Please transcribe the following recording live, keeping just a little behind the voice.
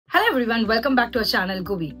Hello everyone, welcome back to our channel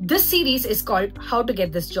GUVI. This series is called How to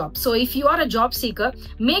Get This Job. So if you are a job seeker,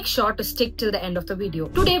 make sure to stick till the end of the video.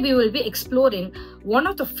 Today we will be exploring one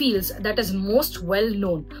of the fields that is most well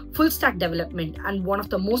known, full stack development, and one of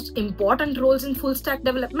the most important roles in full stack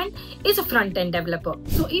development is a front-end developer.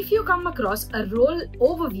 So if you come across a role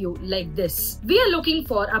overview like this, we are looking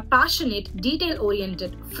for a passionate,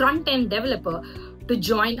 detail-oriented front-end developer to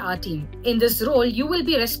join our team. In this role, you will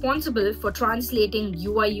be responsible for translating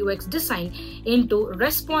UI/UX design into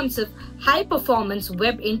responsive, high-performance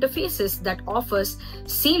web interfaces that offers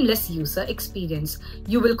seamless user experience.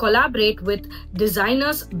 You will collaborate with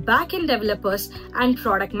designers, back-end developers, and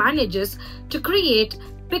product managers to create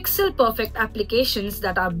pixel-perfect applications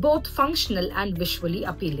that are both functional and visually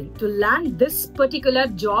appealing. To land this particular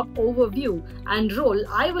job overview and role,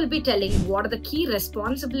 I will be telling what are the key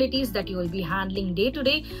responsibilities that you will be handling day to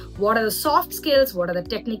day, what are the soft skills, what are the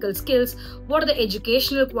technical skills, what are the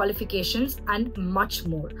educational qualifications, and much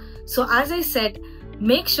more. So as I said,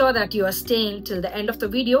 make sure that you are staying till the end of the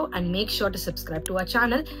video and make sure to subscribe to our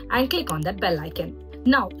channel and click on that bell icon.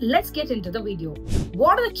 Now, let's get into the video.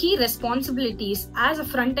 What are the key responsibilities as a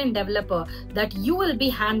front-end developer that you will be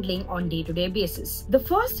handling on day-to-day basis? The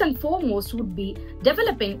first and foremost would be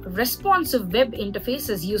developing responsive web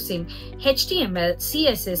interfaces using HTML,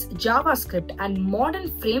 CSS, JavaScript, and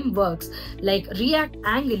modern frameworks like React,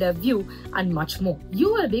 Angular, Vue, and much more.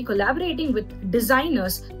 You will be collaborating with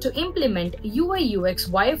designers to implement UI/UX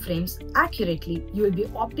wireframes accurately. You will be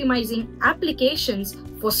optimizing applications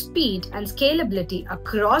for speed and scalability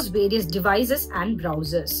across various devices and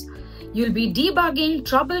browsers. You'll be debugging,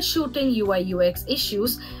 troubleshooting UI/UX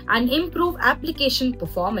issues, and improve application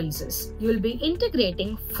performances. You'll be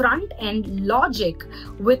integrating front-end logic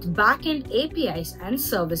with back-end APIs and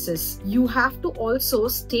services. You have to also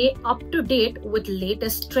stay up to date with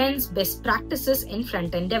latest trends, best practices in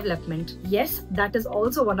front-end development. Yes, that is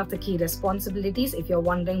also one of the key responsibilities if you're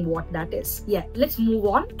wondering what that is. Yeah, let's move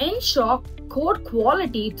on. Ensure code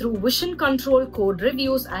quality through version control, code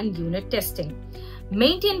reviews, and unit testing.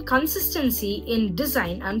 Maintain consistency in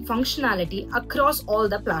design and functionality across all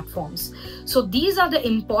the platforms. So these are the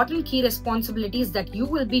important key responsibilities that you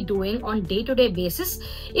will be doing on day-to-day basis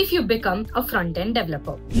if you become a front-end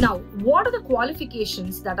developer. Now, what are the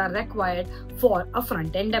qualifications that are required for a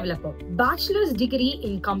front-end developer? Bachelor's degree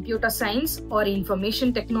in computer science or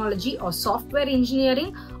information technology or software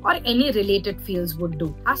engineering or any related fields would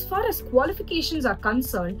do. As far as qualifications are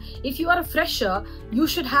concerned, if you are a fresher, you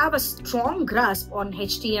should have a strong grasp on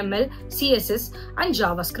HTML, CSS, and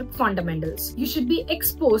JavaScript fundamentals. You should be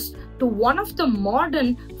exposed to one of the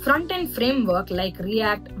modern front-end framework like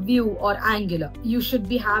React, Vue, or Angular. You should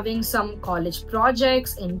be having some college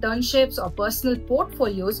projects, internships, or personal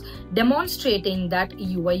portfolios demonstrating that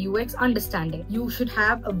UI/UX understanding. You should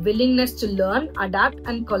have a willingness to learn, adapt,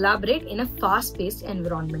 and collaborate in a fast-paced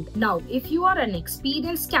environment. Now, if you are an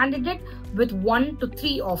experienced candidate with 1 to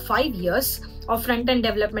 3 or 5 years of front-end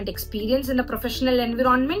development experience in a professional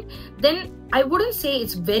environment, then I wouldn't say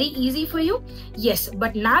it's very easy for you. Yes,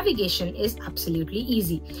 but navigation is absolutely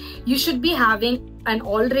easy. You should be having an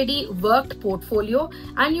already worked portfolio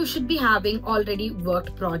and you should be having already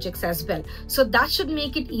worked projects as well. So that should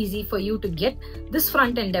make it easy for you to get this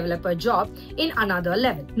front-end developer job in another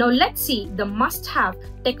level. Now let's see the must-have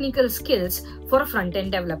technical skills for a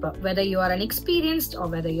front-end developer. Whether you are an experienced or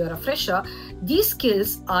whether you're a fresher, these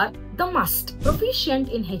skills are the must. Proficient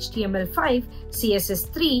in HTML5,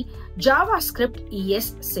 CSS3, JavaScript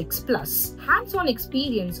ES6+. Hands-on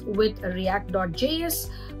experience with React.js,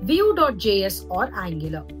 Vue.js, or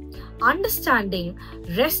Angular. Understanding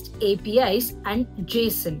REST APIs and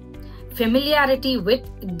JSON. Familiarity with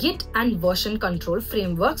Git and version control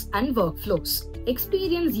frameworks and workflows.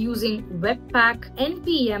 Experience using Webpack,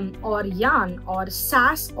 NPM, or Yarn, or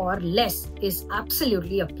Sass or less is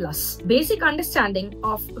absolutely a plus. Basic understanding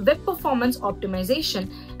of web performance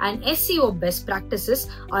optimization and SEO best practices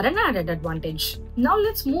are an added advantage. Now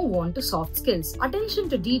let's move on to soft skills. Attention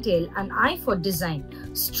to detail and eye for design,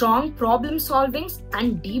 strong problem solving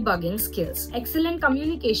and debugging skills, excellent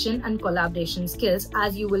communication and collaboration skills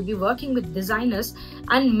as you will be working with designers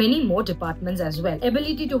and many more departments as well.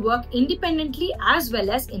 Ability to work independently as well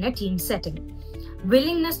as in a team setting.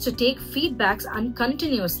 Willingness to take feedbacks and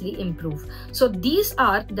continuously improve. So these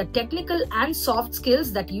are the technical and soft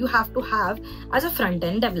skills that you have to have as a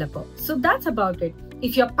front-end developer. So that's about it.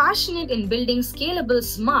 If you're passionate in building scalable,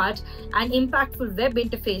 smart, and impactful web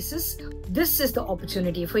interfaces, this is the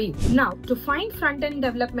opportunity for you. Now, to find front-end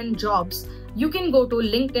development jobs, you can go to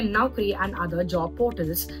LinkedIn, Naukri, and other job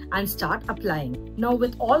portals and start applying. Now,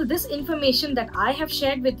 with all this information that I have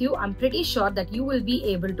shared with you, I'm pretty sure that you will be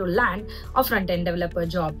able to land a front-end developer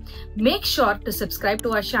job. Make sure to subscribe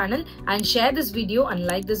to our channel and share this video and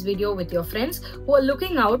like this video with your friends who are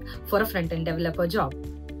looking out for a front-end developer job.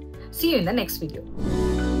 See you in the next video.